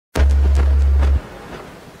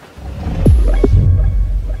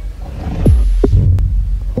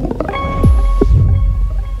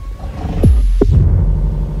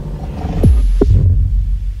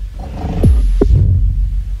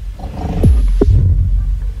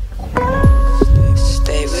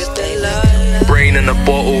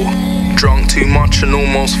rush and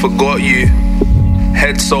almost forgot you.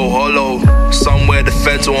 Head so hollow, somewhere the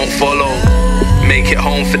feds won't follow. Make it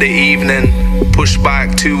home for the evening. Push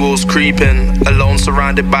back, two walls creeping. Alone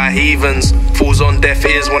surrounded by heathens. Falls on deaf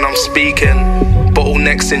ears when I'm speaking.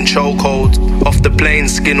 Bottlenecks in chokeholds. Off the plane,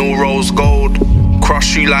 skin all rose gold.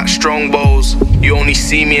 Crush you like strongbows. You only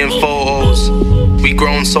see me in photos. We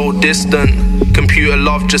grown so distant. Computer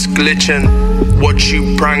love just glitching. Watch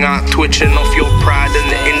you prang out, twitching off your pride and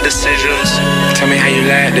the indecisions. Tell me how you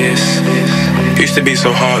like this. Used to be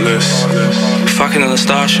so heartless. Fucking on the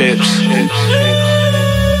starships.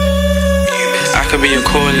 I could be your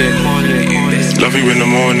calling. Love you in the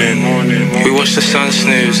morning. We watch the sun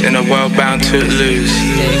snooze in a world bound to lose.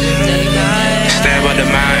 Stare by the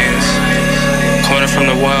mountains. Corner from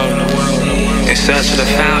the world. In search of the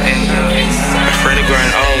fountain. Afraid of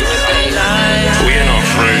growing old. We are not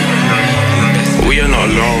free. We are not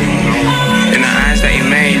alone. In the eyes that you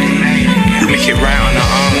made. Make it right on the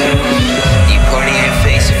arm. You probably ain't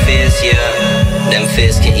facing fears, yeah. Them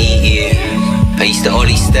fears can eat you. I used to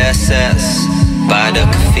ollie stair sets by the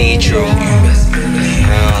cathedral.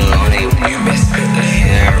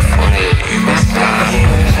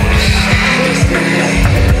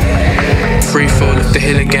 Free fall up the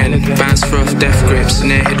hill again. Bounce for off death grips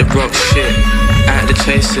and then hit the rock shit. Out the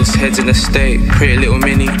chasers, heads in a state. Pretty little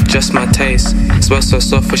mini, just my taste. Smell so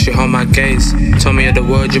soft when she hold my gaze. Told me of the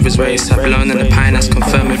world you was raised. I've blown in the pine that's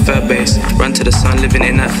confirming third base. Run to the sun, living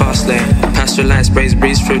in that fast lane. Pastoral lights, breeze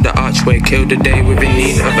through the archway. Kill the day within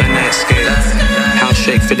need of a nightscape. House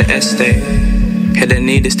shake for the estate. Here the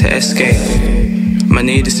need is to escape. My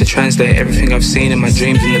need is to translate everything I've seen in my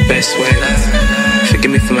dreams in the best way.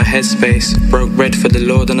 Forgive me for my headspace. Broke bread for the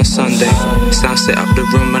Lord on a Sunday. Sound set up the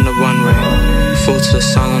room on the one-way. Fall to the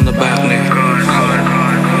sun on the balcony.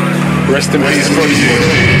 Rest in peace,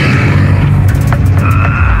 Prodigy.